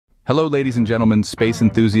Hello ladies and gentlemen, space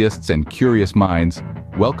enthusiasts and curious minds.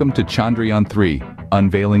 Welcome to Chandrayaan-3,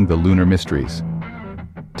 Unveiling the Lunar Mysteries.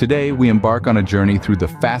 Today we embark on a journey through the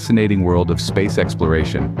fascinating world of space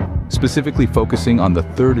exploration, specifically focusing on the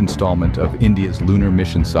third installment of India's lunar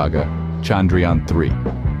mission saga,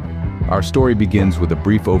 Chandrayaan-3. Our story begins with a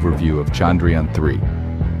brief overview of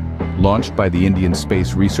Chandrayaan-3. Launched by the Indian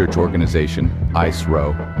Space Research Organization,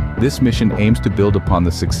 ISRO, this mission aims to build upon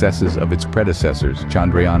the successes of its predecessors,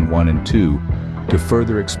 Chandrayaan-1 and 2, to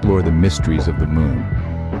further explore the mysteries of the moon.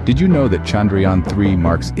 Did you know that Chandrayaan-3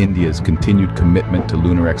 marks India's continued commitment to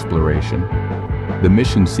lunar exploration? The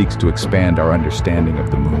mission seeks to expand our understanding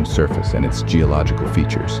of the moon's surface and its geological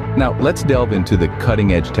features. Now, let's delve into the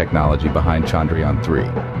cutting-edge technology behind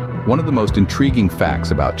Chandrayaan-3. One of the most intriguing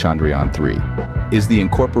facts about Chandrayaan-3 is the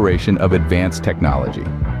incorporation of advanced technology,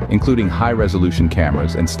 including high-resolution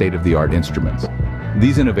cameras and state-of-the-art instruments.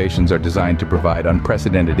 These innovations are designed to provide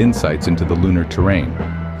unprecedented insights into the lunar terrain.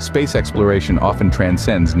 Space exploration often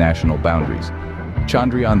transcends national boundaries.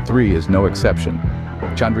 Chandrayaan-3 is no exception.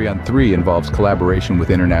 Chandrayaan-3 involves collaboration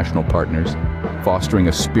with international partners, fostering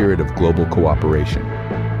a spirit of global cooperation.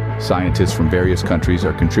 Scientists from various countries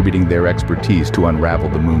are contributing their expertise to unravel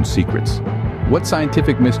the moon's secrets. What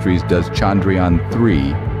scientific mysteries does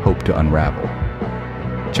Chandrayaan-3 hope to unravel?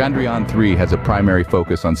 Chandrayaan-3 has a primary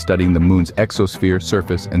focus on studying the moon's exosphere,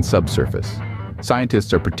 surface, and subsurface.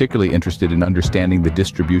 Scientists are particularly interested in understanding the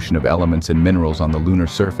distribution of elements and minerals on the lunar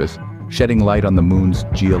surface, shedding light on the moon's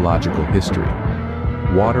geological history.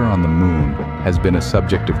 Water on the moon has been a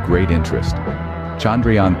subject of great interest.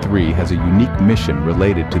 Chandrayaan-3 has a unique mission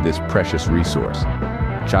related to this precious resource.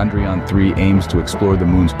 Chandrayaan-3 aims to explore the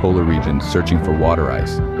moon's polar regions, searching for water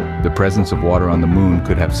ice. The presence of water on the moon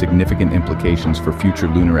could have significant implications for future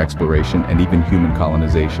lunar exploration and even human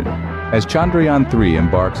colonization. As Chandrayaan-3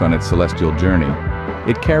 embarks on its celestial journey,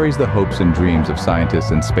 it carries the hopes and dreams of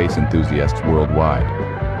scientists and space enthusiasts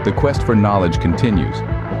worldwide. The quest for knowledge continues,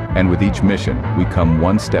 and with each mission, we come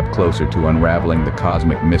one step closer to unraveling the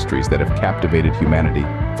cosmic mysteries that have captivated humanity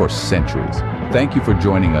for centuries. Thank you for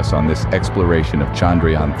joining us on this exploration of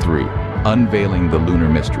Chandrayaan-3, Unveiling the Lunar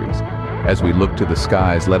Mysteries. As we look to the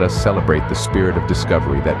skies, let us celebrate the spirit of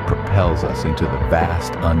discovery that propels us into the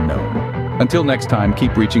vast unknown. Until next time,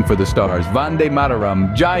 keep reaching for the stars. Vande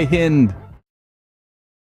Mataram, Jai Hind!